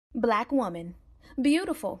Black woman.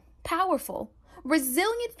 Beautiful, powerful,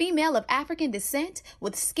 resilient female of African descent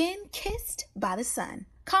with skin kissed by the sun.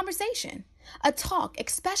 Conversation. A talk,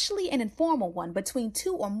 especially an informal one between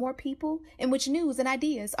two or more people in which news and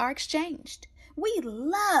ideas are exchanged. We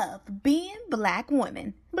love being Black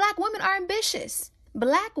women. Black women are ambitious.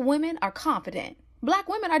 Black women are confident. Black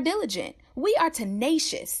women are diligent. We are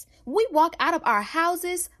tenacious. We walk out of our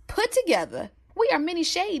houses put together. We are many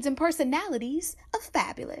shades and personalities of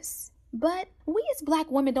fabulous. But we as Black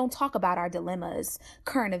women don't talk about our dilemmas,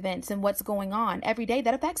 current events, and what's going on every day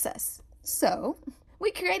that affects us. So we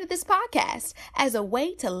created this podcast as a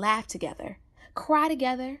way to laugh together, cry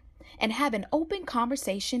together, and have an open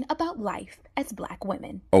conversation about life as Black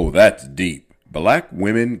women. Oh, that's deep. Black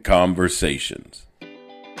Women Conversations.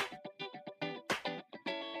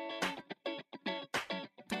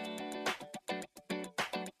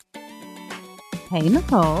 Hey,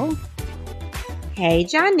 Nicole. Hey,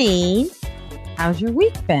 Janine. How's your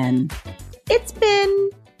week been? It's been,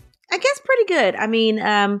 I guess, pretty good. I mean,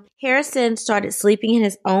 Harrison started sleeping in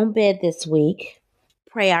his own bed this week.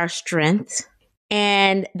 Pray our strength.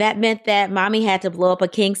 And that meant that mommy had to blow up a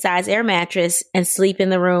king-size air mattress and sleep in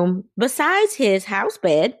the room besides his house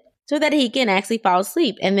bed so that he can actually fall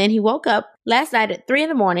asleep. And then he woke up last night at 3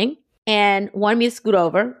 a.m. and wanted me to scoot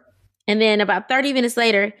over. And then about 30 minutes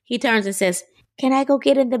later, he turns and says, "Can I go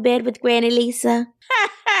get in the bed with Granny Lisa?"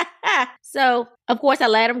 So, of course, I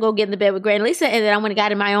let him go get in the bed with Granny Lisa, and then I went and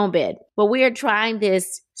got in my own bed. But we are trying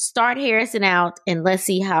this, start Harrison out, and let's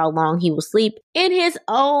see how long he will sleep in his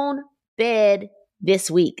own bed this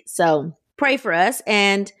week. So, pray for us.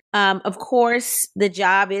 And, of course, the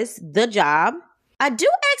job is the job. I do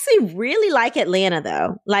actually really like Atlanta,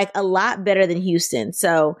 though, like a lot better than Houston.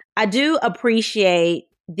 So, I do appreciate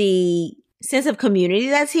the sense of community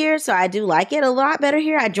that's here. So I do like it a lot better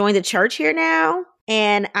here. I joined the church here now,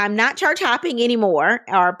 and I'm not church hopping anymore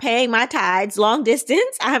or paying my tithes long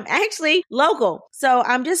distance. I'm actually local. So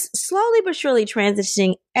I'm just slowly but surely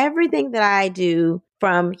transitioning everything that I do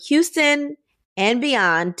from Houston and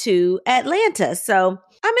beyond to Atlanta. So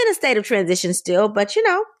I'm in a state of transition still, but you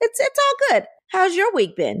know, it's all good. How's your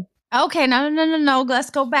week been? Okay, no. Let's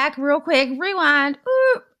go back real quick. Rewind.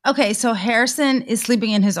 Ooh. Okay, so Harrison is sleeping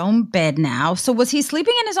in his own bed now. So was he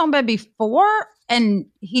sleeping in his own bed before and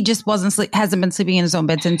he just hasn't been sleeping in his own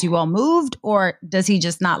bed since you all moved, or does he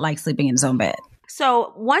just not like sleeping in his own bed?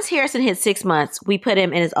 So once Harrison hit 6 months, we put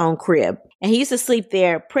him in his own crib, and he used to sleep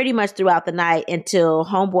there pretty much throughout the night until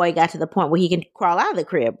homeboy got to the point where he can crawl out of the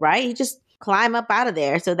crib, right? He just climb up out of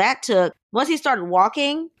there. So that took, once he started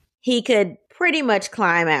walking, he could pretty much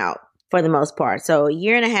climb out for the most part. So 1.5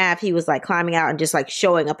 years, he was like climbing out and just like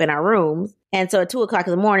showing up in our rooms. And so at 2:00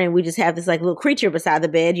 in the morning, we just have this like little creature beside the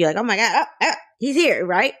bed. You're like, oh my God, he's here,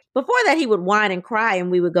 right? Before that, he would whine and cry,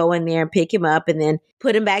 and we would go in there and pick him up and then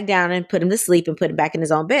put him back down and put him to sleep and put him back in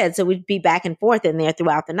his own bed. So we'd be back and forth in there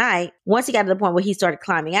throughout the night. Once he got to the point where he started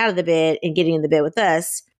climbing out of the bed and getting in the bed with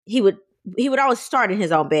us, he would always start in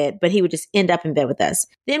his own bed, but he would just end up in bed with us.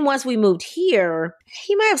 Then once we moved here,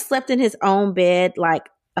 he might have slept in his own bed like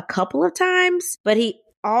a couple of times, but he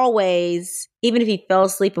always, even if he fell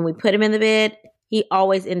asleep and we put him in the bed, he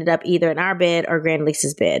always ended up either in our bed or Granny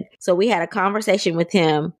Lisa's bed. So we had a conversation with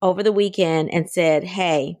him over the weekend and said,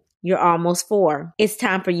 hey, you're almost 4. It's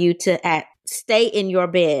time for you to stay in your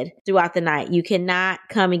bed throughout the night. You cannot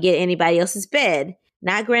come and get anybody else's bed.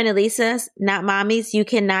 Not Granny Lisa's, not mommy's. You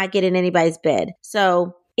cannot get in anybody's bed.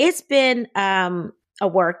 So it's been a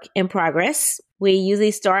work in progress. We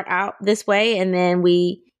usually start out this way, and then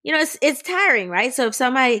it's tiring, right? So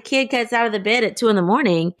if kid gets out of the bed at 2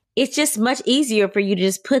 a.m, it's just much easier for you to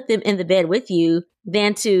just put them in the bed with you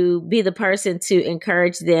than to be the person to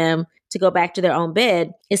encourage them to go back to their own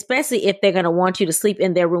bed, especially if they're going to want you to sleep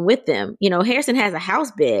in their room with them. You know, Harrison has a house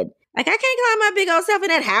bed. Like, I can't climb my big old self in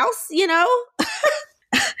that house, you know?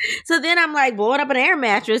 So then I'm like blowing up an air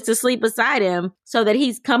mattress to sleep beside him so that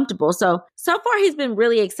he's comfortable. So far he's been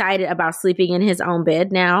really excited about sleeping in his own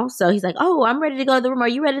bed now. So he's like, oh, I'm ready to go to the room. Are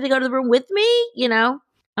you ready to go to the room with me? You know,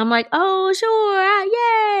 I'm like, oh, sure.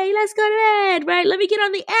 Yay. Let's go to bed. Right. Let me get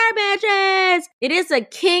on the air mattress. It is a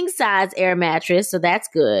king size air mattress. So that's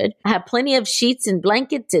good. I have plenty of sheets and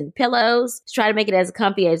blankets and pillows to try to make it as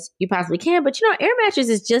comfy as you possibly can. But, you know, air mattress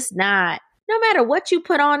is just not, no matter what you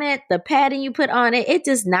put on it, the padding you put on it, it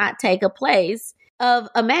does not take a place of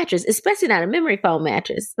a mattress, especially not a memory foam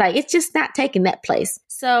mattress. Like, it's just not taking that place.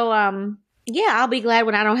 So, yeah, I'll be glad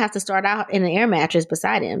when I don't have to start out in an air mattress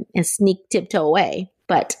beside him and sneak tiptoe away.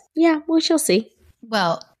 But yeah, we shall see.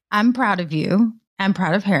 Well, I'm proud of you. I'm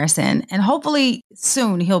proud of Harrison. And hopefully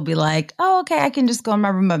soon he'll be like, oh, okay, I can just go in my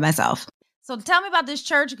room by myself. So tell me about this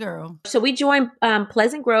church, girl. So we joined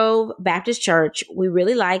Pleasant Grove Baptist Church. We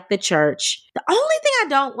really like the church. The only thing I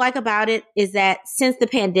don't like about it is that since the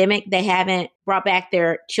pandemic, they haven't brought back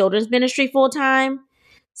their children's ministry full time.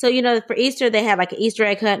 So, for Easter, they have like an Easter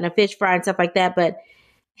egg hunt and a fish fry and stuff like that. But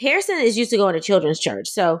Harrison is used to going to children's church.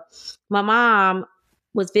 So my mom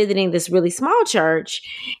was visiting this really small church.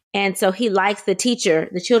 And so he likes the teacher,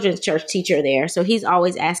 the children's church teacher there. So he's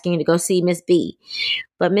always asking to go see Miss B.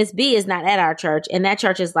 But Miss B is not at our church. And that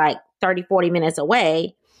church is like 30, 40 minutes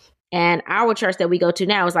away. And our church that we go to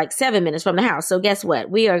now is like 7 minutes from the house. So guess what?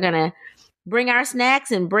 We are going to bring our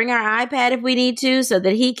snacks and bring our iPad if we need to so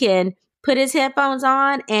that he can put his headphones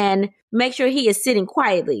on and make sure he is sitting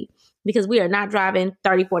quietly, because we are not driving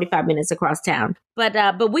 30, 45 minutes across town.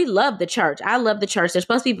 But we love the church. I love the church. They're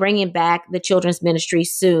supposed to be bringing back the children's ministry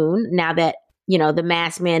soon, now that, the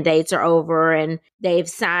mask mandates are over and they've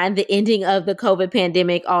signed the ending of the COVID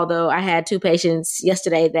pandemic. Although I had 2 patients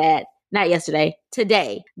today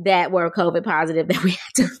that were COVID positive that we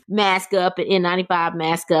had to mask up and N95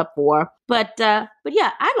 mask up for. But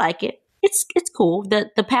yeah, I like it. It's cool.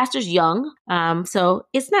 The pastor's young. So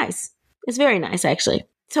it's nice. It's very nice, actually.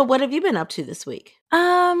 So what have you been up to this week?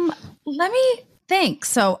 Let me think.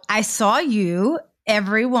 So I saw you,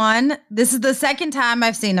 everyone. This is the second time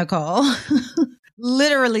I've seen Nicole,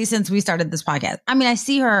 literally since we started this podcast. I mean, I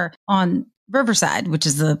see her on Riverside, which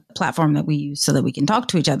is the platform that we use so that we can talk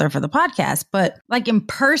to each other for the podcast. But like in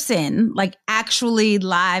person, like actually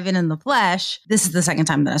live and in the flesh, this is the second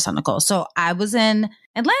time that I saw Nicole. So I was in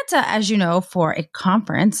Atlanta, as you know, for a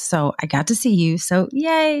conference. So I got to see you. So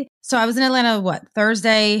yay. So I was in Atlanta,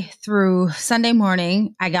 Thursday through Sunday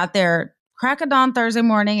morning. I got there crack of dawn Thursday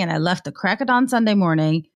morning and I left the crack of dawn Sunday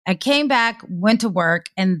morning. I came back, went to work.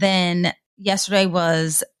 And then yesterday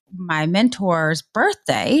was my mentor's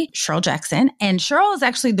birthday, Cheryl Jackson. And Cheryl is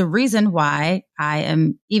actually the reason why I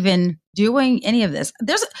am even doing any of this.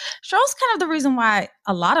 Cheryl's kind of the reason why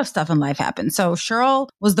a lot of stuff in life happens. So Cheryl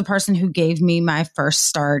was the person who gave me my first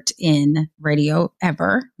start in radio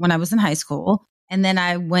ever when I was in high school. And then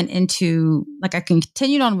I went into, I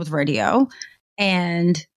continued on with radio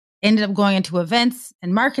and ended up going into events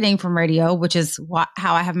and marketing from radio, which is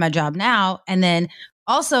how I have my job now. And then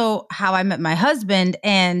also how I met my husband.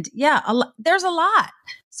 And yeah, there's a lot.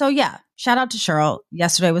 So yeah, shout out to Cheryl.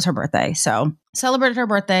 Yesterday was her birthday. So celebrated her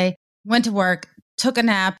birthday, went to work, took a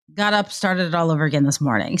nap, got up, started it all over again this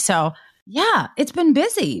morning. So yeah, it's been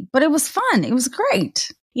busy, but it was fun. It was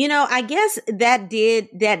great. I guess that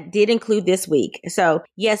did include this week. So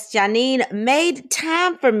yes, Janine made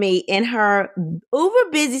time for me in her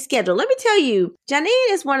uber busy schedule. Let me tell you,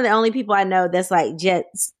 Janine is one of the only people I know that's like jet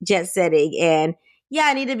setting. And yeah,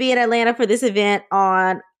 I need to be in Atlanta for this event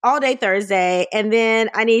on all day Thursday. And then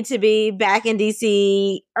I need to be back in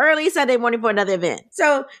DC early Sunday morning for another event.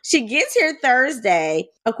 So she gets here Thursday.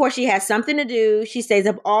 Of course, she has something to do. She stays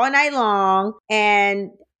up all night long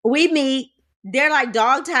and we meet. They're like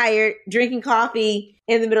dog tired, drinking coffee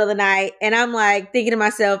in the middle of the night. And I'm like thinking to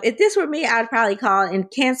myself, if this were me, I'd probably call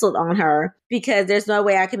and canceled on her because there's no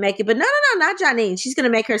way I can make it. But no, not Janine. She's going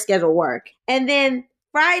to make her schedule work. And then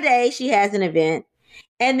Friday, she has an event.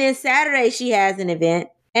 And then Saturday, she has an event.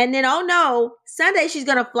 And then, oh no, Sunday, she's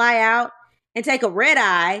going to fly out and take a red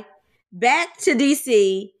eye back to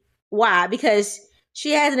DC. Why? Because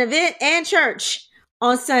she has an event and church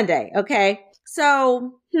on Sunday. Okay.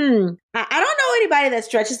 So, I don't know anybody that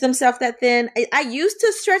stretches themselves that thin. I used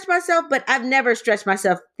to stretch myself, but I've never stretched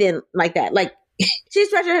myself thin like that. Like she's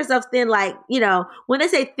stretching herself thin, like, when they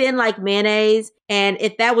say thin like mayonnaise, and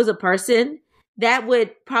if that was a person, that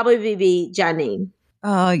would probably be Janine.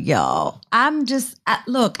 Oh, y'all. I enjoy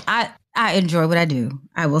what I do.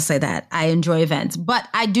 I will say that. I enjoy events, but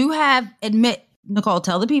I do admit, Nicole,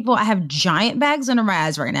 tell the people I have giant bags under my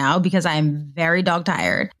eyes right now because I am very dog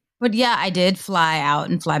tired. But yeah, I did fly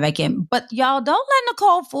out and fly back in. But y'all, don't let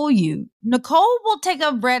Nicole fool you. Nicole will take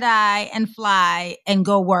a red eye and fly and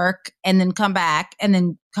go work and then come back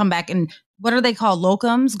and what are they called?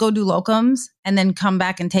 Locums? Go do locums and then come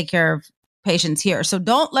back and take care of patients here. So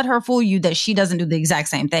don't let her fool you that she doesn't do the exact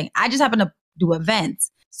same thing. I just happen to do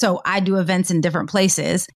events. So I do events in different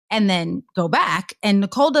places and then go back. And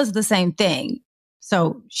Nicole does the same thing.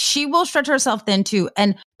 So she will stretch herself thin too.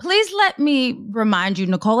 And please let me remind you,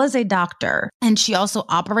 Nicole is a doctor and she also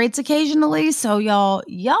operates occasionally. So y'all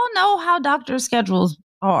know how doctor schedules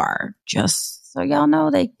are. Just so y'all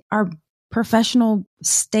know, they are professional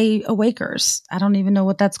stay awakers. I don't even know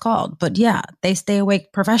what that's called, but yeah, they stay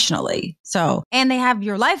awake professionally. So, and they have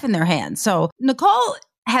your life in their hands. So Nicole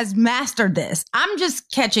has mastered this. I'm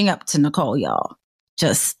just catching up to Nicole, y'all.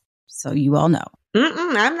 Just so you all know.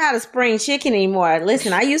 I'm not a spring chicken anymore.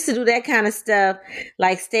 Listen, I used to do that kind of stuff,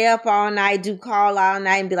 like stay up all night, do call all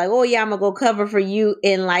night, and be like, "Oh yeah, I'm gonna go cover for you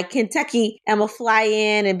in like Kentucky. I'm gonna fly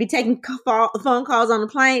in and be taking phone calls on the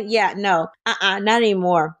plane." Yeah, no, not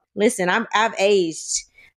anymore. Listen, I've aged.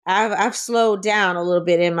 I've slowed down a little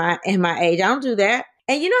bit in my age. I don't do that.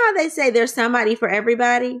 And you know how they say there's somebody for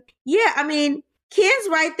everybody? Yeah, I mean, Ken's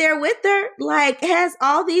right there with her, like has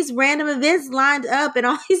all these random events lined up and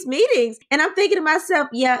all these meetings. And I'm thinking to myself,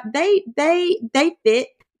 yeah, they fit.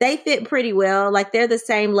 They fit pretty well. Like they're the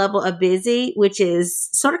same level of busy, which is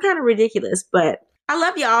sort of kind of ridiculous, but I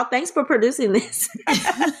love y'all. Thanks for producing this.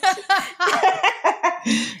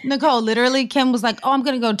 Nicole, literally, Kim was like, "Oh, I'm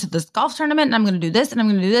going to go to this golf tournament and I'm going to do this and I'm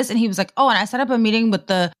going to do this." And he was like, "Oh, and I set up a meeting with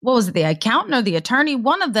the accountant or the attorney,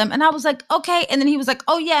 one of them." And I was like, "Okay." And then he was like,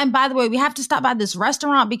 "Oh yeah, and by the way, we have to stop by this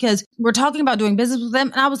restaurant because we're talking about doing business with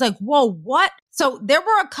them." And I was like, "Whoa, what?" So there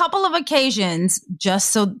were a couple of occasions,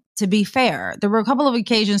 just so to be fair, there were a couple of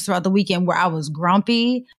occasions throughout the weekend where I was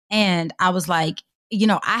grumpy and I was like,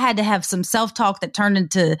 I had to have some self-talk that turned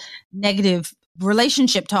into negative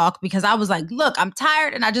relationship talk because I was like, "Look, I'm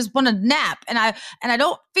tired and I just want to nap and I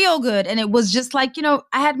don't feel good." And it was just like, I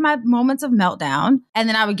had my moments of meltdown and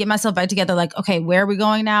then I would get myself back together like, "Okay, where are we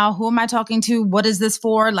going now? Who am I talking to? What is this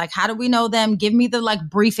for? Like, how do we know them? Give me the like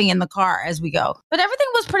briefing in the car as we go." But everything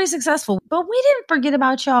was pretty successful, but we didn't forget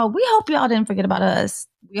about y'all. We hope y'all didn't forget about us.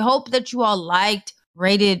 We hope that you all liked,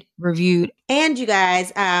 rated, reviewed. And you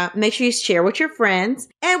guys, make sure you share with your friends.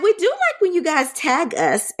 And we do like when you guys tag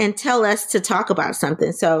us and tell us to talk about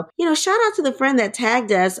something. So, shout out to the friend that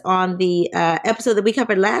tagged us on the episode that we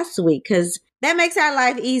covered last week, because that makes our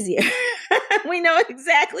life easier. We know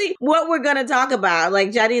exactly what we're going to talk about.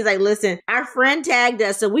 Like Johnny's like, "Listen, our friend tagged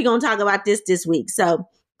us, so we're going to talk about this week." So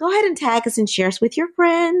go ahead and tag us and share us with your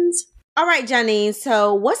friends. All right, Johnny.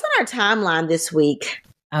 So what's on our timeline this week?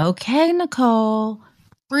 Okay, Nicole.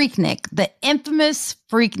 Freaknik, the infamous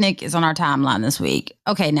Freaknik is on our timeline this week.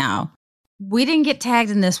 Okay, now, we didn't get tagged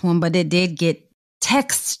in this one, but it did get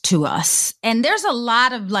text to us. And there's a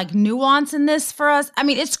lot of like nuance in this for us. I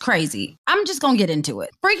mean, it's crazy. I'm just going to get into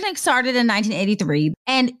it. Freaknik started in 1983,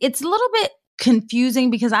 and it's a little bit confusing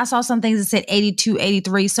because I saw some things that said 82,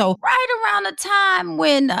 83. So right around the time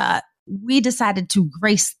when we decided to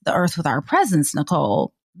grace the earth with our presence,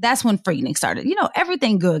 Nicole, that's when Freaknik started.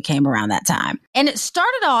 Everything good came around that time. And it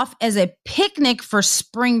started off as a picnic for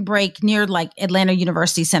spring break near like Atlanta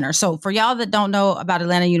University Center. So for y'all that don't know about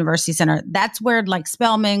Atlanta University Center, that's where like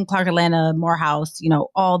Spelman, Clark Atlanta, Morehouse,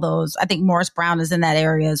 all those, I think Morris Brown is in that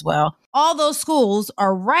area as well. All those schools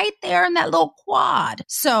are right there in that little quad.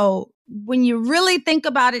 So when you really think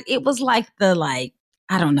about it, it was like the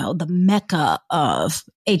Mecca of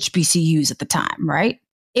HBCUs at the time, right?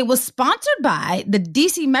 It was sponsored by the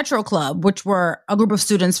DC Metro Club, which were a group of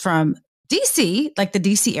students from DC, like the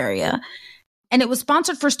DC area. And it was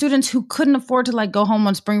sponsored for students who couldn't afford to like go home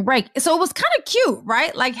on spring break. So it was kind of cute,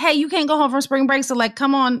 right? Like, hey, you can't go home for spring break. So like,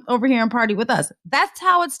 come on over here and party with us. That's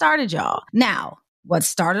how it started, y'all. Now, what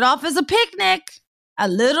started off as a picnic, a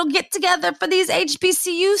little get together for these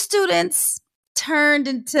HBCU students, turned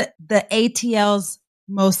into the ATL's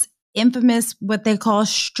most infamous, what they call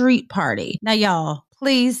street party. Now, y'all,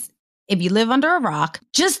 please, if you live under a rock,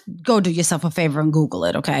 just go do yourself a favor and Google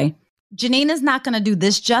it, okay? Janina's not going to do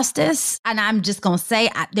this justice. And I'm just going to say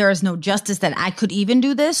there is no justice that I could even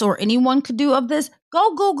do this or anyone could do of this.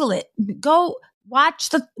 Go Google it. Go watch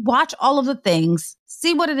all of the things.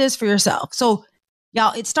 See what it is for yourself. So,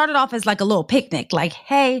 y'all, it started off as like a little picnic. Like,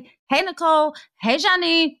 hey, Nicole. Hey,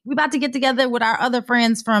 Johnny. We about to get together with our other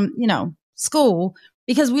friends from, school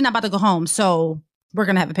because we're not about to go home. So we're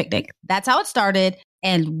going to have a picnic. That's how it started.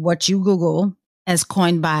 And what you Google, as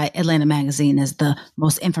coined by Atlanta Magazine as the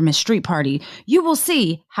most infamous street party, you will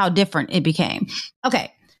see how different it became.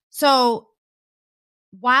 Okay, so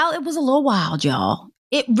while it was a little wild, y'all,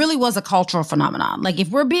 it really was a cultural phenomenon. Like, if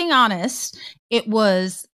we're being honest, it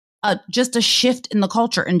was just a shift in the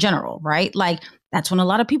culture in general, right? Like, that's when a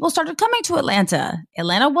lot of people started coming to Atlanta.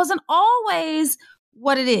 Atlanta wasn't always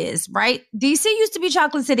what it is, right? DC used to be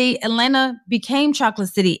Chocolate City. Atlanta became Chocolate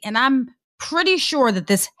City. And I'm pretty sure that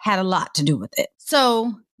this had a lot to do with it.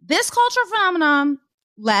 So this cultural phenomenon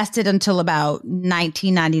lasted until about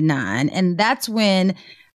 1999. And that's when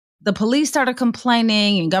the police started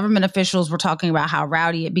complaining and government officials were talking about how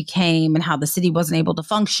rowdy it became and how the city wasn't able to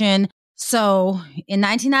function. So in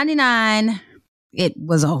 1999, it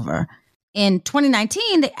was over. In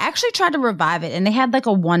 2019, they actually tried to revive it, and they had like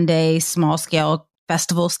a one-day small-scale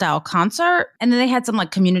festival style concert, and then they had some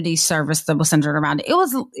like community service that was centered around it. It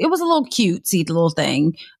was a little cutesy little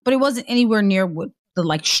thing, but it wasn't anywhere near what the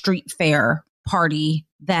like street fair party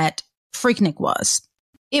that Freaknik was.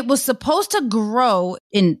 It was supposed to grow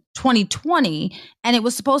in 2020, and it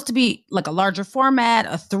was supposed to be like a larger format,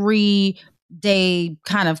 a 3-day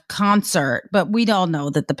kind of concert. But we all know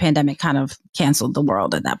that the pandemic kind of canceled the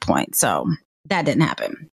world at that point. So that didn't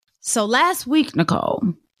happen. So last week, Nicole,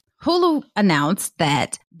 Hulu announced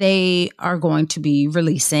that they are going to be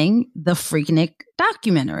releasing the Freaknik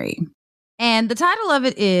documentary. And the title of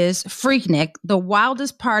it is Freaknik, The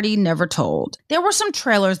Wildest Party Never Told. There were some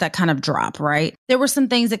trailers that kind of dropped, right? There were some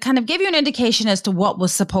things that kind of gave you an indication as to what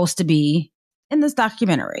was supposed to be in this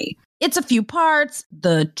documentary. It's a few parts.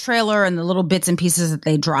 The trailer and the little bits and pieces that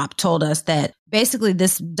they dropped told us that basically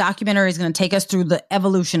this documentary is going to take us through the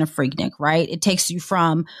evolution of Freaknik, right? It takes you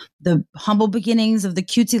from the humble beginnings of the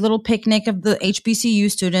cutesy little picnic of the HBCU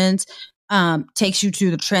students, takes you to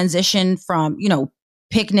the transition from,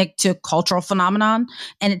 picnic to cultural phenomenon.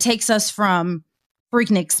 And it takes us from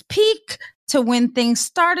Freaknik's peak to when things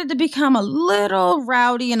started to become a little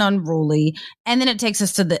rowdy and unruly. And then it takes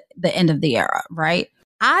us to the end of the era, right?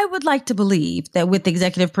 I would like to believe that with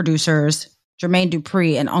executive producers, Jermaine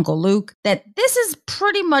Dupri and Uncle Luke, that this is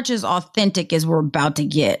pretty much as authentic as we're about to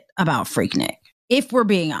get about Freaknik. If we're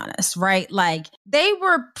being honest, right? Like they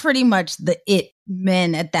were pretty much the it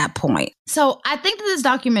men at that point. So I think that this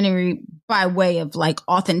documentary, by way of like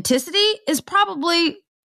authenticity, is probably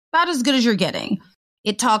about as good as you're getting.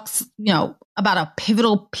 It talks, about a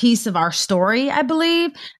pivotal piece of our story, I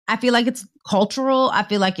believe. I feel like it's cultural. I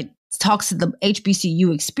feel like it talks to the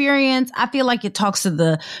HBCU experience. I feel like it talks to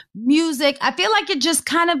the music. I feel like it just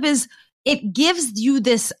kind of is, it gives you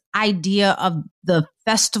this idea of the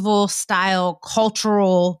festival style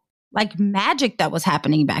cultural like magic that was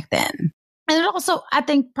happening back then. And it also, I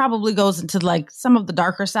think, probably goes into like some of the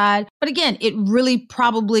darker side. But again, it really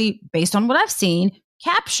probably, based on what I've seen,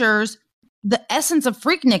 captures the essence of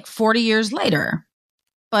Freaknik 40 years later.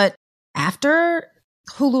 But after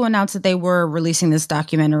Hulu announced that they were releasing this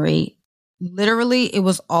documentary, literally it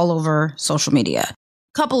was all over social media.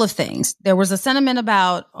 Couple of things. There was a sentiment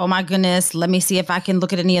about, oh my goodness, let me see if I can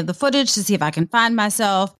look at any of the footage to see if I can find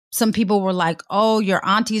myself. Some people were like, oh, your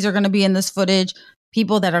aunties are going to be in this footage.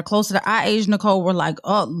 People that are closer to our age, Nicole, were like,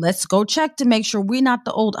 oh, let's go check to make sure we're not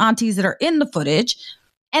the old aunties that are in the footage.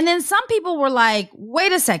 And then some people were like,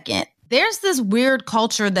 wait a second. There's this weird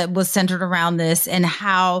culture that was centered around this and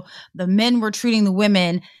how the men were treating the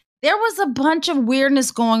women. There was a bunch of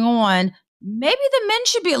weirdness going on. Maybe the men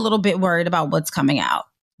should be a little bit worried about what's coming out.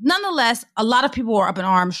 Nonetheless, a lot of people were up in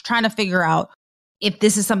arms trying to figure out if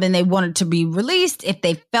this is something they wanted to be released, if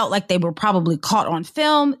they felt like they were probably caught on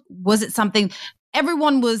film. Was it something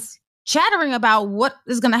everyone was chattering about? What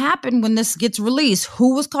is going to happen when this gets released?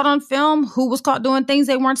 Who was caught on film? Who was caught doing things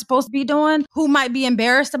they weren't supposed to be doing? Who might be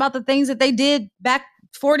embarrassed about the things that they did back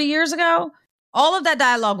 40 years ago? All of that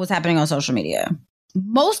dialogue was happening on social media.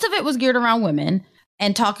 Most of it was geared around women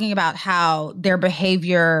and talking about how their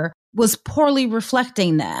behavior was poorly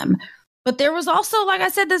reflecting them. But there was also, like I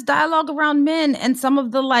said, this dialogue around men and some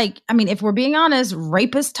of the, if we're being honest,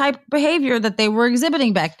 rapist type behavior that they were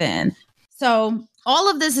exhibiting back then. So all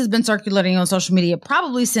of this has been circulating on social media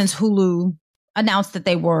probably since Hulu announced that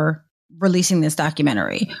they were releasing this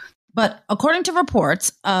documentary. But according to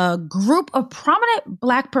reports, a group of prominent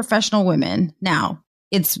Black professional women, now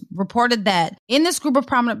it's reported that in this group of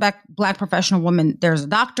prominent Black professional women, there's a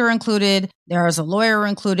doctor included, there's a lawyer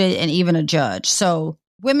included, and even a judge. So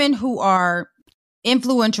women who are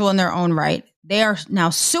influential in their own right, they are now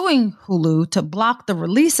suing Hulu to block the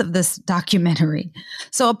release of this documentary.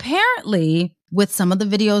 So apparently, with some of the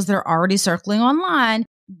videos that are already circling online,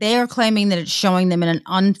 they are claiming that it's showing them in an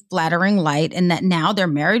unflattering light and that now they're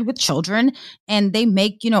married with children and they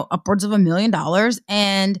make, upwards of $1 million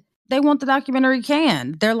and they want the documentary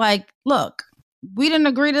canned. They're like, look, we didn't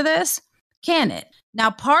agree to this. Can it?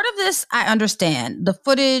 Now, part of this, I understand. The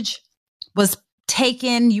footage was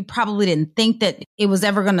taken. You probably didn't think that it was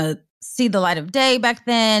ever going to see the light of day back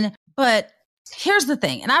then. But here's the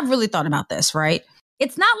thing. And I've really thought about this, right?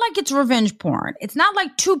 It's not like it's revenge porn. It's not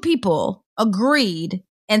like two people agreed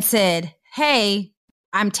and said, hey,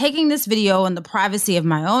 I'm taking this video in the privacy of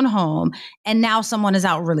my own home, and now someone is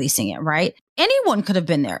out releasing it, right? Anyone could have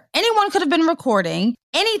been there. Anyone could have been recording.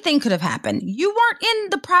 Anything could have happened. You weren't in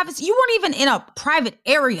the privacy. You weren't even in a private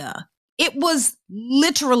area. It was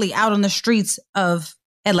literally out on the streets of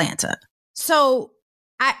Atlanta. So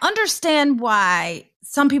I understand why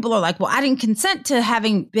some people are like, well, I didn't consent to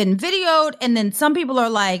having been videoed. And then some people are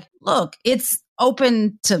like, look, it's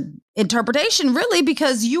open to interpretation, really,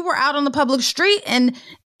 because you were out on the public street and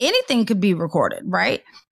anything could be recorded, right?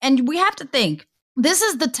 And we have to think, this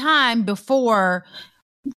is the time before,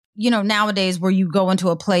 nowadays where you go into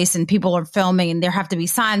a place and people are filming and there have to be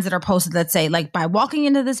signs that are posted that say, like, by walking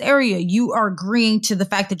into this area, you are agreeing to the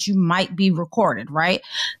fact that you might be recorded, right?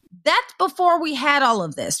 That's before we had all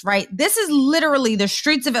of this, right? This is literally the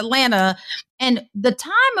streets of Atlanta and the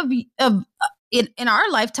time of in our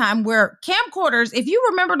lifetime where camcorders, if you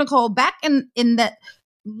remember, Nicole, back in the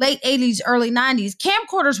late 80s, early 90s,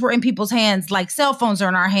 camcorders were in people's hands like cell phones are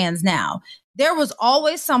in our hands now. There was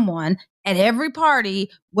always someone at every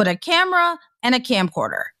party with a camera and a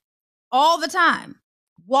camcorder all the time,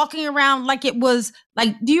 walking around like it was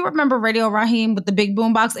like, do you remember Radio Raheem with the big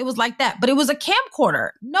boombox? It was like that, but it was a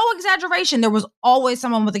camcorder. No exaggeration. There was always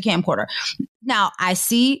someone with a camcorder. Now, I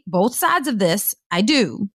see both sides of this. I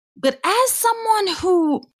do. But as someone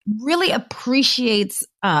who really appreciates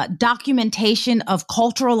documentation of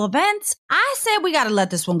cultural events, I said we got to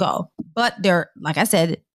let this one go. But there, like I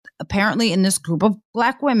said, apparently in this group of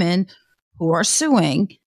Black women who are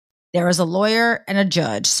suing, there is a lawyer and a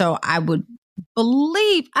judge. So I would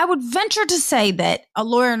venture to say that a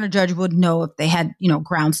lawyer and a judge would know if they had,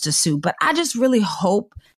 grounds to sue. But I just really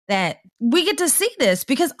hope that we get to see this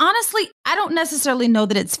because honestly, I don't necessarily know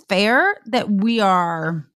that it's fair that we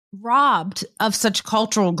are robbed of such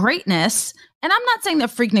cultural greatness. And I'm not saying that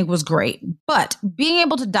Freaknik was great, but being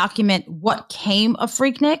able to document what came of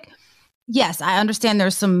Freaknik, yes, I understand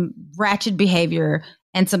there's some ratchet behavior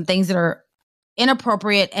and some things that are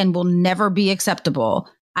inappropriate and will never be acceptable.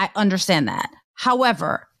 I understand that.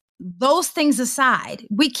 However, those things aside,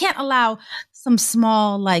 we can't allow some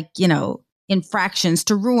small, infractions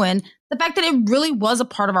to ruin the fact that it really was a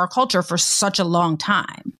part of our culture for such a long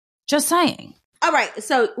time. Just saying. All right.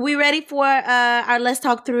 So we ready for our Let's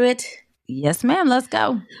Talk Through It? Yes, ma'am. Let's go.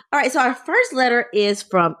 All right. So our first letter is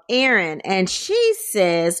from Erin, and she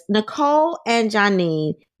says, Nicole and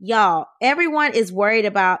Janine, y'all, everyone is worried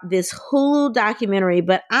about this Hulu documentary,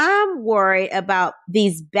 but I'm worried about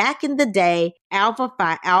these back in the day Alpha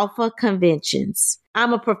Phi Alpha conventions.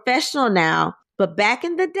 I'm a professional now, but back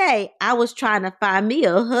in the day, I was trying to find me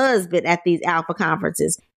a husband at these Alpha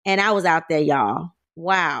conferences, and I was out there, y'all.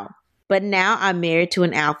 Wow. But now I'm married to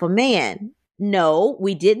an Alpha man. No,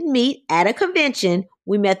 we didn't meet at a convention.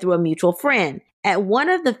 We met through a mutual friend. At one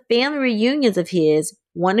of the family reunions of his,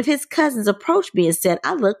 one of his cousins approached me and said,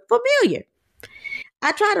 I look familiar.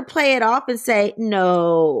 I tried to play it off and say,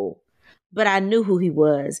 no, but I knew who he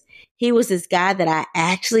was. He was this guy that I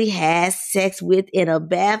actually had sex with in a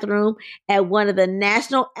bathroom at one of the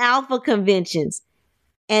National Alpha conventions.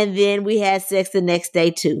 And then we had sex the next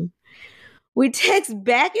day too. We text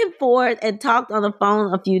back and forth and talked on the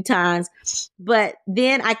phone a few times, but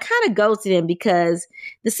then I kind of ghosted him because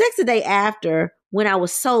the sex the day after, when I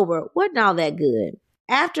was sober, wasn't all that good.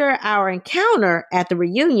 After our encounter at the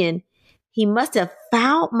reunion, he must have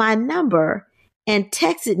found my number and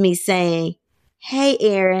texted me saying, hey,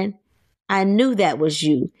 Erin, I knew that was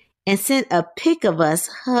you, and sent a pic of us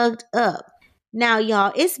hugged up. Now,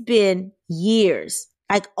 y'all, it's been years,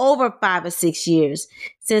 like over 5 or 6 years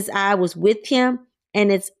since I was with him,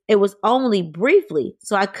 and it was only briefly,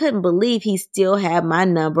 so I couldn't believe he still had my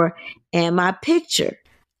number and my picture.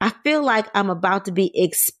 I feel like I'm about to be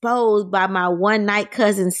exposed by my one-night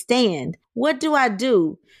cousin Stan. What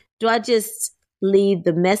do? Do I just leave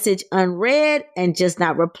the message unread and just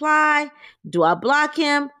not reply? Do I block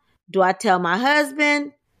him? Do I tell my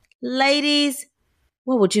husband? Ladies,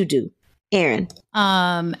 what would you do? Erin.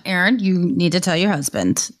 Erin, you need to tell your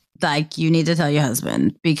husband. You need to tell your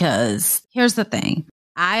husband because here's the thing.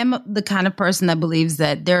 I'm the kind of person that believes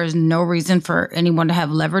that there is no reason for anyone to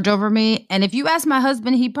have leverage over me. And if you ask my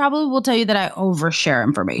husband, he probably will tell you that I overshare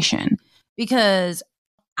information because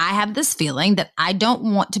I have this feeling that I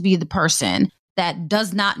don't want to be the person that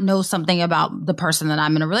does not know something about the person that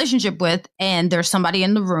I'm in a relationship with. And there's somebody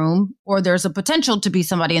in the room, or there's a potential to be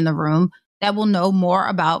somebody in the room that will know more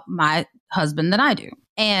about my husband than I do.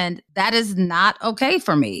 And that is not okay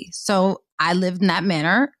for me. So I lived in that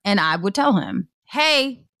manner, and I would tell him,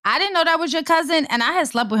 hey, I didn't know that was your cousin, and I had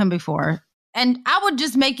slept with him before. And I would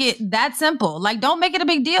just make it that simple. Like, don't make it a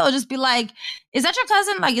big deal. Just be like, is that your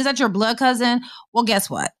cousin? Like, is that your blood cousin? Well, guess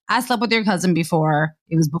what? I slept with your cousin before.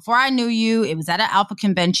 It was before I knew you. It was at an Alpha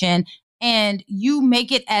convention. And you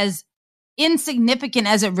make it as insignificant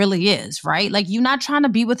as it really is, right? Like, you're not trying to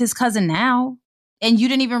be with his cousin now. And you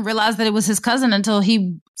didn't even realize that it was his cousin until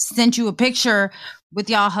he sent you a picture with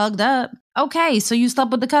y'all hugged up. Okay, so you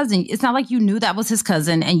slept with the cousin. It's not like you knew that was his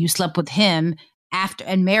cousin and you slept with him after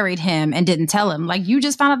and married him and didn't tell him. Like, you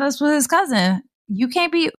just found out this was his cousin. You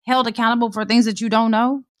can't be held accountable for things that you don't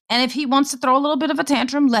know. And if he wants to throw a little bit of a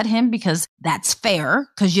tantrum, let him, because that's fair,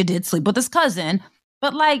 because you did sleep with his cousin.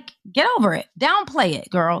 But like, get over it. Downplay it,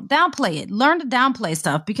 girl. Downplay it. Learn to downplay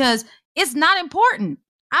stuff because it's not important.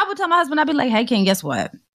 I would tell my husband, I'd be like, hey, King, guess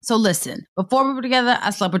what? So listen, before we were together, I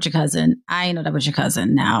slept with your cousin. I ain't know that was your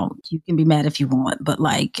cousin. Now, you can be mad if you want, but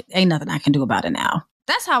like, ain't nothing I can do about it now.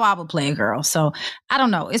 That's how I would play a girl. So I don't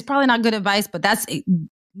know. It's probably not good advice, but that's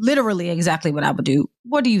literally exactly what I would do.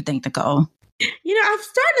 What do you think, Nicole? I'm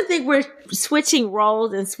starting to think we're switching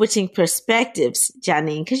roles and switching perspectives,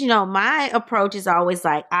 Janine, because, my approach is always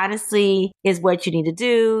like, honestly, is what you need to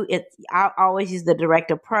do. I always use the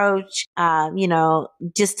direct approach,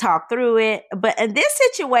 just talk through it. But in this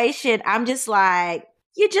situation, I'm just like,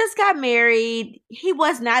 you just got married. He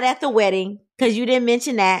was not at the wedding because you didn't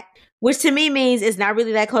mention that, which to me means it's not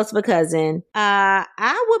really that close of a cousin.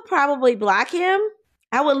 I would probably block him.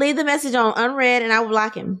 I would leave the message on unread and I would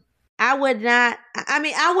block him. I would not,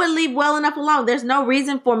 I would leave well enough alone. There's no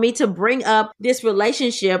reason for me to bring up this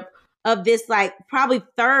relationship of this like probably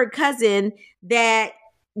third cousin that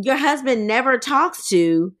your husband never talks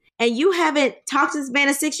to and you haven't talked to this man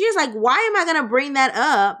in 6 years. Like, why am I going to bring that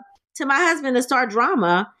up to my husband to start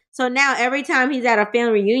drama? So now every time he's at a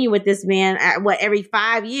family reunion with this man, every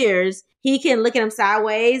 5 years, he can look at him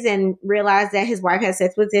sideways and realize that his wife has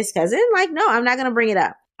sex with his cousin. Like, no, I'm not going to bring it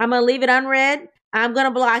up. I'm going to leave it unread. I'm going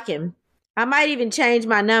to block him. I might even change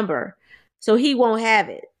my number so he won't have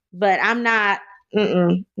it, but I'm not,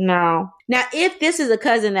 no. Now, if this is a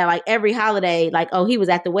cousin that like every holiday, like, oh, he was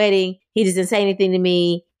at the wedding, he just didn't say anything to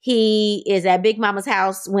me. He is at Big Mama's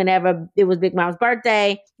house whenever it was Big Mama's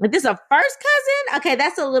birthday. If this is a first cousin, okay,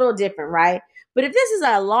 that's a little different, right? But if this is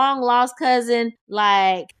a long lost cousin,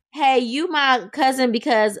 like, hey, you my cousin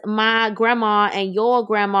because my grandma and your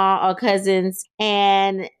grandma are cousins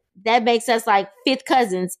and that makes us like fifth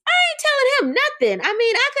cousins. I ain't telling him nothing.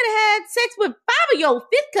 I could have had sex with 5 of your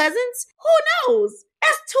fifth cousins. Who knows?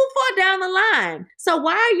 That's too far down the line. So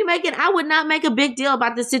why are you I would not make a big deal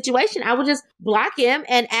about the situation. I would just block him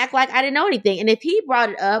and act like I didn't know anything. And if he brought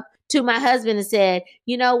it up to my husband and said,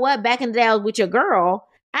 you know what, back in the day I was with your girl,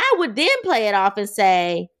 I would then play it off and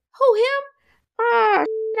say, who, him? Oh,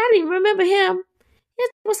 I didn't even remember him.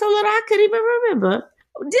 It was so little I couldn't even remember.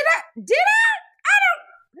 Did I? I don't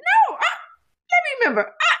know. Let me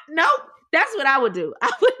remember. No, that's what I would do.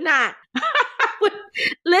 I would not.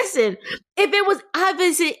 Listen, if it was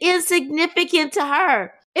obviously insignificant to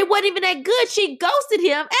her, it wasn't even that good. She ghosted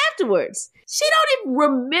him afterwards. She don't even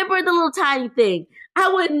remember the little tiny thing.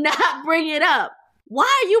 I would not bring it up.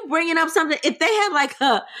 Why are you bringing up something? If they had like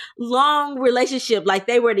a long relationship, like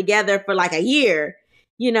they were together for like a year,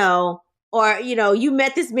 or, you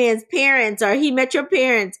met this man's parents or he met your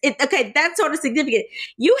parents. Okay, that's sort of significant.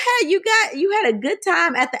 You had a good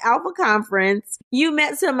time at the Alpha conference. You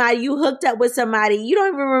met somebody, you hooked up with somebody. You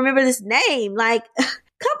don't even remember this name. Like,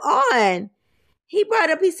 come on. He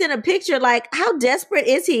sent a picture. Like, how desperate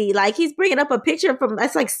is he? Like, he's bringing up a picture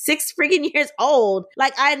that's like 6 freaking years old.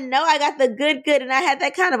 Like, I know I got the good, and I had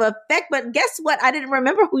that kind of effect, but guess what? I didn't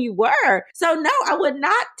remember who you were. So no, I would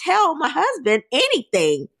not tell my husband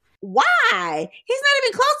anything. Why? He's not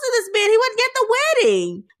even close to this man. He wouldn't get the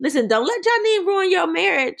wedding. Listen, don't let Janine ruin your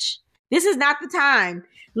marriage. This is not the time.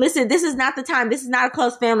 Listen, this is not the time. This is not a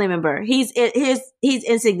close family member. He's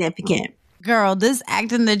insignificant. Girl, this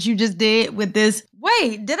acting that you just did with this.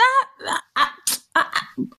 Wait, did I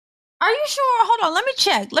are you sure? Hold on, let me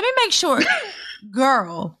check. Let me make sure.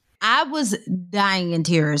 Girl, I was dying in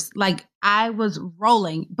tears. Like, I was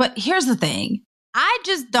rolling. But here's the thing. I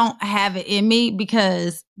just don't have it in me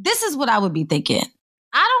because this is what I would be thinking.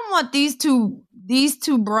 I don't want these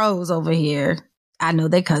two bros over here. I know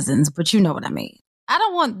they're cousins, but you know what I mean. I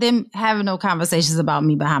don't want them having no conversations about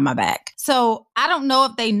me behind my back. So I don't know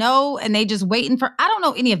if they know and they just waiting I don't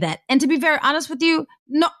know any of that. And to be very honest with you,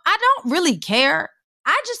 no, I don't really care.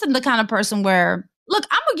 I just am the kind of person where, look,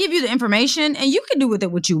 I'm going to give you the information and you can do with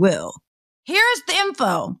it what you will. Here's the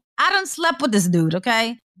info. I done slept with this dude,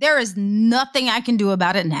 okay? There is nothing I can do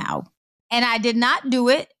about it now. And I did not do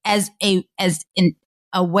it as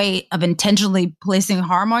a way of intentionally placing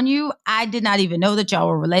harm on you. I did not even know that y'all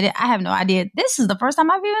were related. I have no idea. This is the first time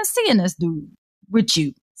I've even seen this dude with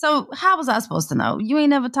you. So how was I supposed to know? You ain't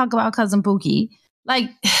never talk about Cousin Pookie. Like,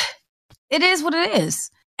 it is what it is.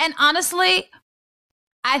 And honestly,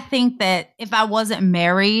 I think that if I wasn't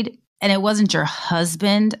married and it wasn't your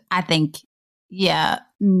husband, I think, yeah,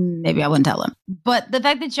 maybe I wouldn't tell him. But the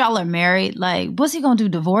fact that y'all are married, like, what's he going to do?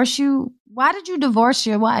 Divorce you? Why did you divorce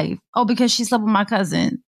your wife? Oh, because she slept with my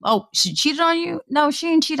cousin. Oh, she cheated on you? No, she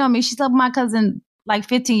didn't cheat on me. She slept with my cousin like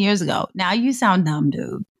 15 years ago. Now you sound dumb,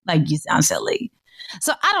 dude. Like, you sound silly.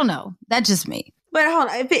 So I don't know. That's just me. But hold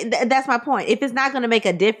on, that's my point. If it's not going to make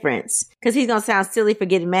a difference, because he's going to sound silly for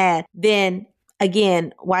getting mad, then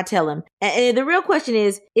again, why tell him? And the real question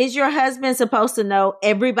is your husband supposed to know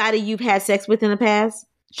everybody you've had sex with in the past?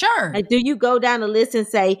 Sure. Like, do you go down the list and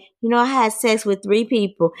say, I had sex with 3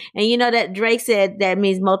 people, and you know that Drake said that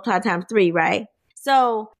means multiply times 3, right?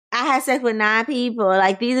 So I had sex with 9 people.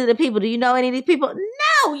 Like, these are the people. Do you know any of these people?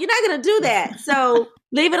 No, you're not going to do that. So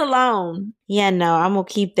leave it alone. Yeah, no, I'm going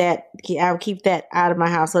to keep that. I'll keep that out of my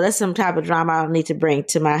house. So that's some type of drama I don't need to bring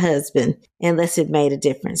to my husband unless it made a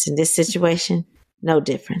difference. In this situation, no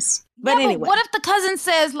difference. But anyway. But what if the cousin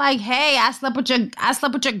says like, hey, I slept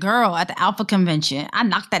with your girl at the Alpha convention. I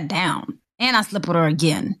knocked that down. And I slept with her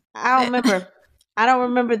again. I don't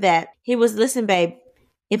remember that. He was, listen, babe,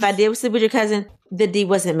 if I did sleep with your cousin, the D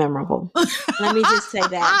wasn't memorable. Let me just say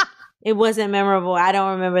that. It wasn't memorable. I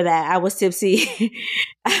don't remember that. I was tipsy.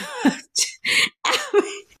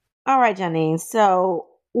 All right, Janine. So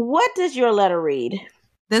what does your letter read?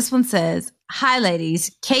 This one says, hi,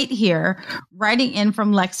 ladies. Kate here, writing in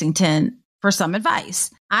from Lexington for some advice.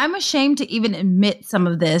 I'm ashamed to even admit some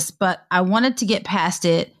of this, but I wanted to get past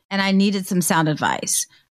it and I needed some sound advice.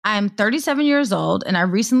 I am 37 years old and I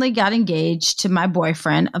recently got engaged to my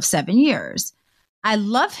boyfriend of 7 years. I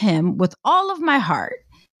love him with all of my heart.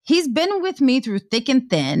 He's been with me through thick and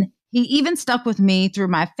thin. He even stuck with me through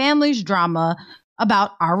my family's drama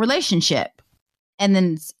about our relationship. And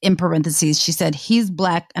then in parentheses, she said, he's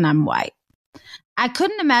Black and I'm white. I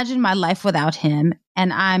couldn't imagine my life without him,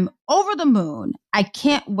 and I'm over the moon. I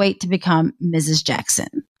can't wait to become Mrs.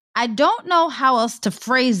 Jackson. I don't know how else to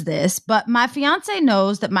phrase this, but my fiance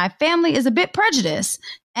knows that my family is a bit prejudiced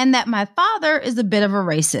and that my father is a bit of a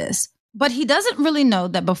racist. But he doesn't really know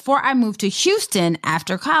that before I moved to Houston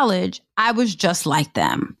after college, I was just like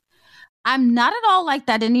them. I'm not at all like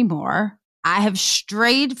that anymore. I have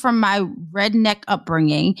strayed from my redneck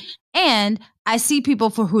upbringing, and I see people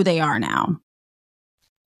for who they are now.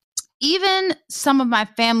 Even some of my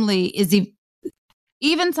family is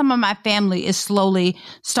slowly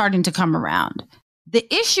starting to come around.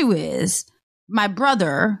 The issue is my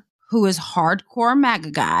brother, who is hardcore MAGA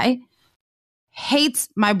guy, hates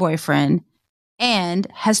my boyfriend and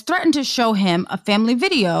has threatened to show him a family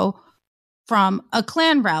video from a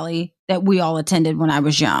Klan rally that we all attended when I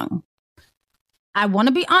was young. I want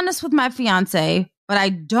to be honest with my fiance, but I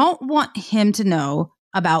don't want him to know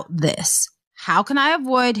about this. How can I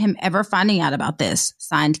avoid him ever finding out about this?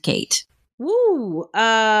 Signed, Kate. Woo.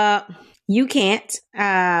 You can't.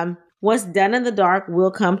 What's done in the dark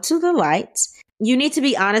will come to the light. You need to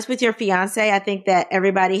be honest with your fiance. I think that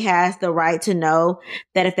everybody has the right to know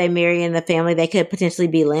that if they marry in the family, they could potentially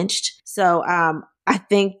be lynched. So I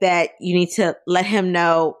think that you need to let him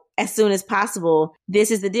know as soon as possible.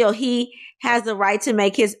 This is the deal. He has the right to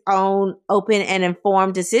make his own open and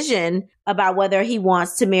informed decision about whether he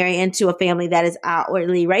wants to marry into a family that is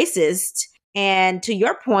outwardly racist. And to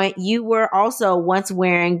your point, you were also once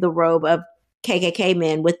wearing the robe of KKK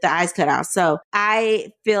men with the eyes cut out. So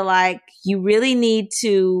I feel like you really need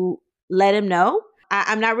to let him know.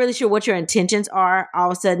 I'm not really sure what your intentions are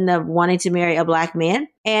all of a sudden of wanting to marry a Black man.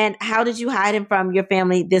 And how did you hide him from your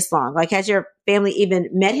family this long? Like, has your family even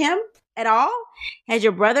met him at all? Has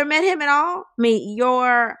your brother met him at all? I mean,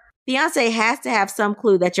 your fiance has to have some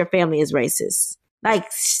clue that your family is racist. Like,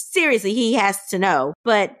 seriously, he has to know.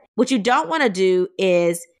 But what you don't want to do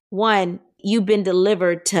is, one, you've been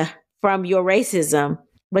delivered from your racism,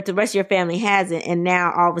 but the rest of your family hasn't. And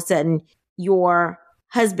now all of a sudden your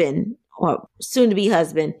husband or soon to be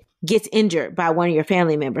husband gets injured by one of your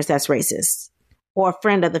family members that's racist or a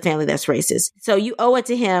friend of the family that's racist. So you owe it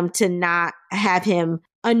to him to not have him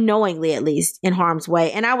unknowingly, at least, in harm's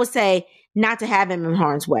way. And I would say not to have him in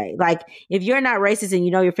harm's way. Like, if you're not racist and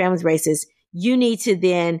you know your family's racist, you need to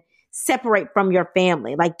then separate from your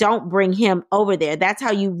family. Like, don't bring him over there. That's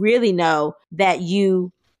how you really know that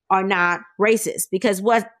you are not racist, because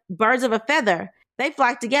what birds of a feather, they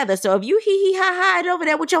flock together. So if you hide over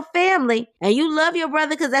there with your family and you love your brother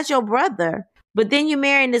because that's your brother, but then you're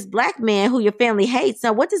marrying this Black man who your family hates.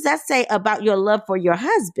 Now, what does that say about your love for your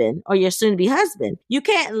husband or your soon to be husband? You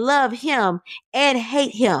can't love him and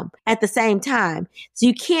hate him at the same time. So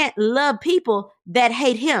you can't love people that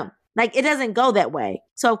hate him. Like, it doesn't go that way.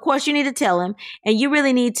 So of course you need to tell him, and you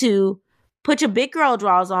really need to put your big girl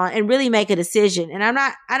draws on and really make a decision. And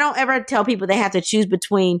I don't ever tell people they have to choose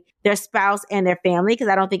between their spouse and their family, because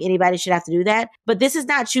I don't think anybody should have to do that. But this is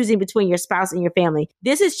not choosing between your spouse and your family.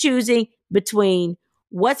 This is choosing between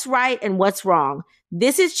what's right and what's wrong.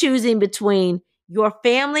 This is choosing between your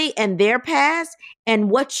family and their past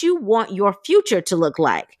and what you want your future to look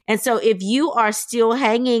like. And so if you are still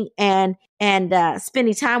hanging and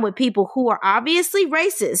spending time with people who are obviously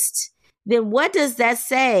racist, then what does that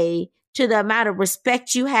say to the amount of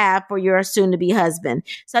respect you have for your soon-to-be husband?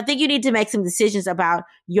 So I think you need to make some decisions about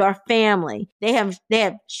your family. They have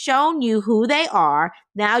shown you who they are.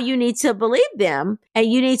 Now you need to believe them,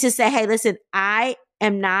 and you need to say, hey, listen, I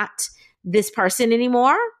am not this person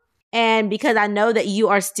anymore. And because I know that you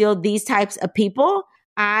are still these types of people,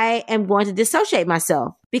 I am going to dissociate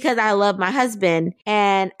myself because I love my husband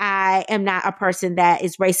and I am not a person that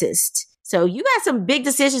is racist. So you got some big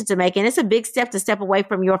decisions to make, and it's a big step to step away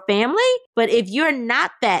from your family. But if you're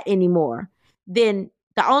not that anymore, then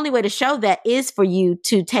the only way to show that is for you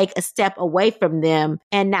to take a step away from them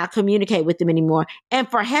and not communicate with them anymore. And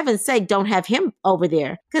for heaven's sake, don't have him over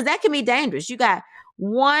there, because that can be dangerous. You got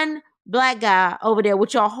one Black guy over there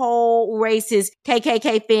with your whole racist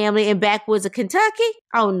KKK family in backwoods of Kentucky.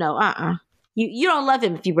 Oh no, You don't love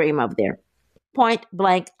him if you bring him over there. Point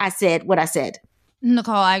blank, I said what I said.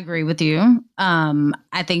 Nicole, I agree with you.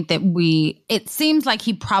 I think that it seems like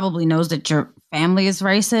he probably knows that your family is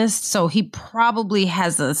racist. So he probably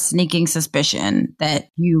has a sneaking suspicion that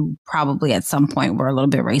you probably at some point were a little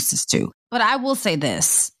bit racist too. But I will say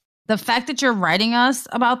this. The fact that you're writing us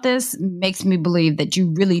about this makes me believe that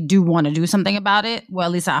you really do want to do something about it. Well,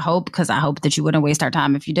 at least I hope, because I hope that you wouldn't waste our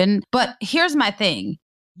time if you didn't. But here's my thing.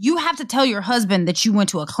 You have to tell your husband that you went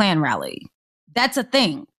to a Klan rally. That's a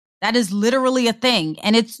thing. That is literally a thing.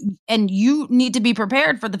 And you need to be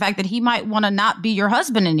prepared for the fact that he might want to not be your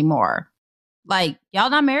husband anymore. Like,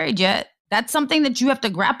 y'all not married yet. That's something that you have to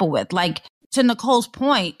grapple with. Like, to Nicole's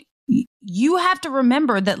point, you have to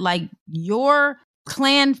remember that, like, your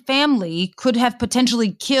Klan family could have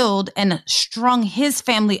potentially killed and strung his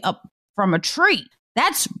family up from a tree.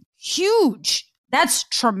 That's huge. That's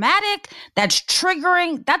traumatic. That's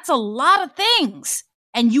triggering. That's a lot of things.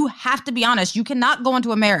 And you have to be honest. You cannot go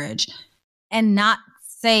into a marriage and not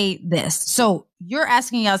say this. So you're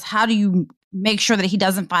asking us, how do you make sure that he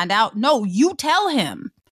doesn't find out? No, you tell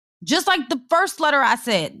him. Just like the first letter I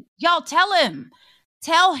said, y'all tell him.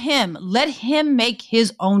 Tell him. Let him make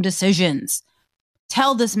his own decisions.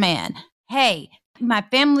 Tell this man, hey, my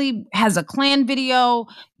family has a Klan video.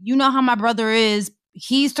 You know how my brother is.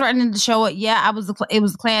 He's threatening to show it. Yeah, it was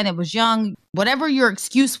the Klan. It was young. Whatever your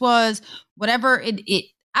excuse was, whatever it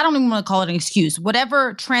I don't even want to call it an excuse.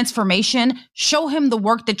 Whatever transformation, show him the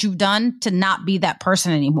work that you've done to not be that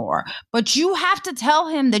person anymore. But you have to tell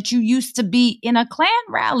him that you used to be in a Klan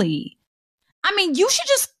rally. I mean, you should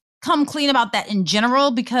just come clean about that in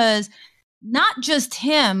general, because not just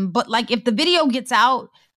him, but like if the video gets out,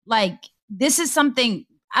 like this is something,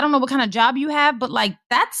 I don't know what kind of job you have, but like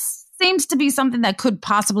that seems to be something that could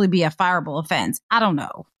possibly be a fireable offense. I don't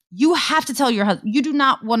know. You have to tell your husband, you do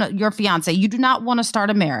not want to, your fiance, you do not want to start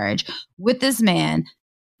a marriage with this man,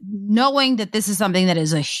 knowing that this is something that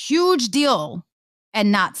is a huge deal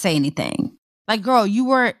and not say anything. Like, girl, you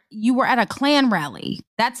were at a Klan rally.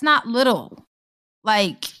 That's not little.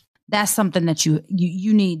 Like, that's something that you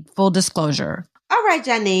need full disclosure. All right,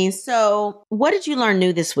 Janine. So what did you learn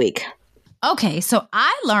new this week? Okay, so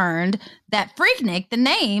I learned that Freaknik, the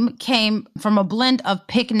name, came from a blend of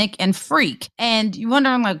picnic and freak. And you're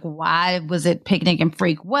wondering, like, why was it picnic and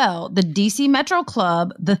freak? Well, the DC Metro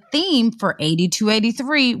Club, the theme for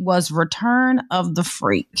 8283 was Return of the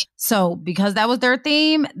Freak. So because that was their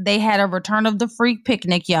theme, they had a Return of the Freak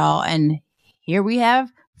picnic, y'all. And here we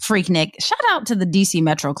have Freaknik. Shout out to the DC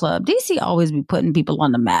Metro Club. DC always be putting people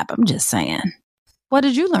on the map. I'm just saying. What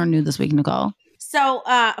did you learn new this week, Nicole? So,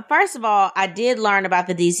 first of all, I did learn about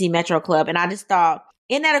the DC Metro Club, and I just thought,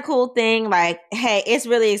 isn't that a cool thing? Like, hey, it's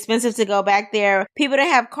really expensive to go back there. People that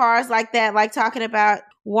have cars like that, like talking about,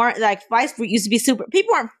 weren't like flights used to be super.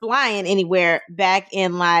 People weren't flying anywhere back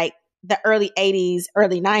in like the early 80s,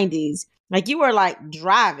 early 90s. Like you were like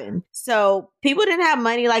driving. So people didn't have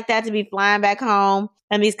money like that to be flying back home.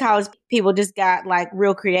 And these college people just got like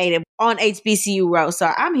real creative on HBCU row.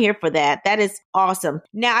 So I'm here for that. That is awesome.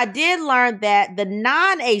 Now, I did learn that the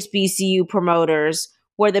non-HBCU promoters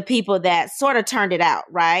were the people that sort of turned it out,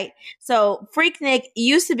 right? So Freaknik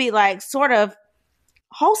used to be like sort of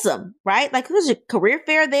wholesome, right? Like there's a career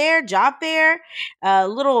fair there, job fair,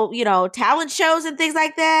 little, talent shows and things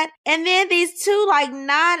like that. And then these two like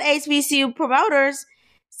non-HBCU promoters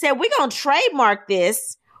said, we're going to trademark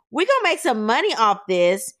this. We're going to make some money off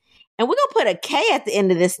this, and we're going to put a K at the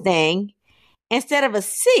end of this thing instead of a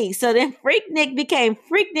C. So then Freaknik became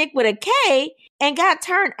Freaknik with a K and got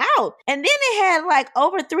turned out. And then it had like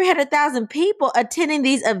over 300,000 people attending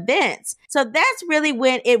these events. So that's really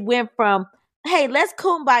when it went from hey, let's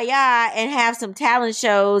kumbaya and have some talent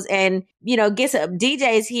shows and, get some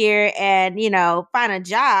DJs here and, find a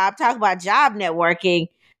job, talk about job networking,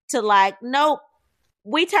 to like, nope,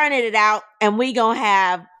 we turning it out and we gonna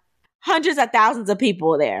have hundreds of thousands of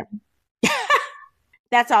people there.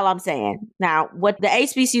 That's all I'm saying. Now, what the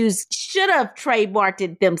HBCUs should have trademarked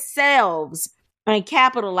it themselves and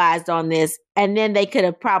capitalized on this, and then they could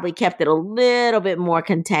have probably kept it a little bit more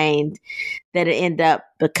contained than it ended up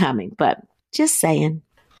becoming. But just saying.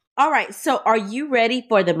 All right. So are you ready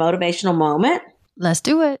for the motivational moment? Let's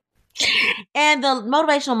do it. And the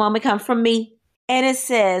motivational moment comes from me. And it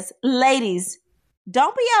says, ladies,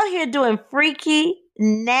 don't be out here doing freaky,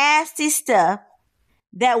 nasty stuff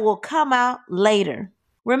that will come out later.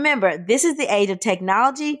 Remember, this is the age of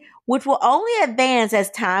technology, which will only advance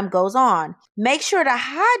as time goes on. Make sure to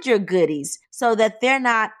hide your goodies so that they're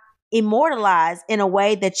not immortalized in a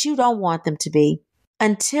way that you don't want them to be.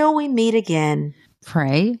 Until we meet again.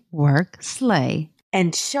 Pray, work, slay.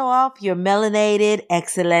 And show off your melanated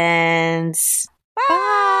excellence.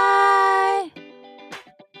 Bye.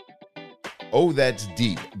 Oh, That's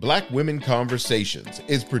Deep, Black Women Conversations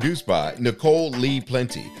is produced by Nicole Lee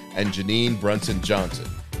Plenty and Janine Brunson Johnson.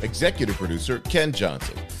 Executive producer, Ken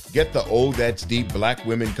Johnson. Get the Oh, That's Deep Black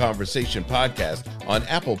Women Conversation podcast on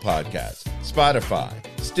Apple Podcasts, Spotify,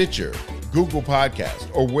 Stitcher, Google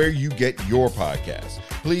Podcasts, or where you get your podcasts.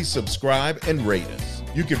 Please subscribe and rate us.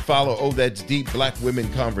 You can follow Oh, That's Deep Black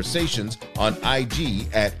Women Conversations on IG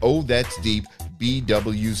at Oh, That's Deep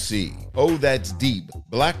BWC. Oh, That's Deep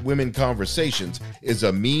Black Women Conversations is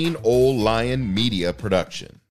a Mean Old Lion Media production.